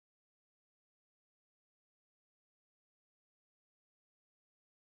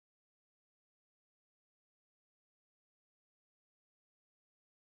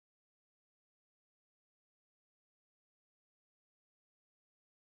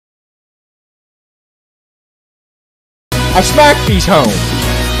I smack these homes.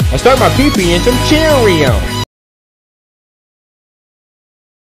 I start my pee-pee in some Cheerios.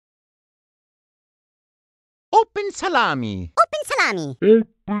 Open salami. Open salami.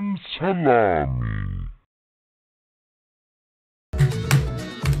 Open salami.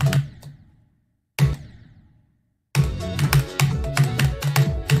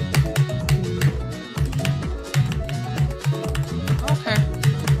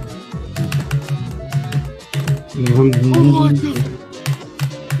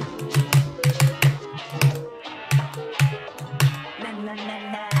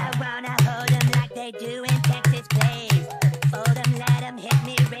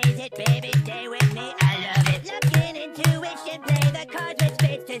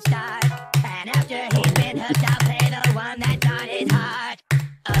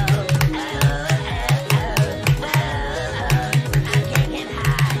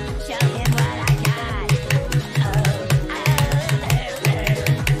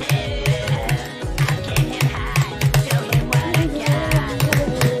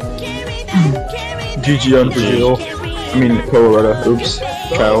 GG on Brazil. I mean, Kowareta. Oops.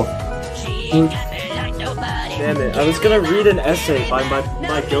 Cow. Damn it, I was gonna read an essay by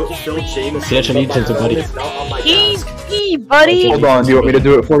my goat Phil Jameson. Pledge allegiance, buddy. Easy, buddy! Hold on, do you want me to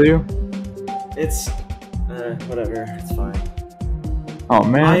do it for you? It's, whatever, it's fine. Oh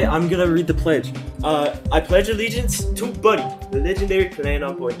man. I'm gonna read the pledge. I pledge allegiance to Buddy, the legendary clan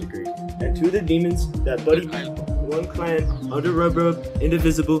on Point Degree, and to the demons that Buddy beat, one clan, under Rub,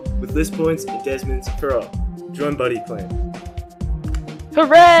 indivisible, with list points and Desmonds for all. Join Buddy Clan.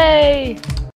 Hooray!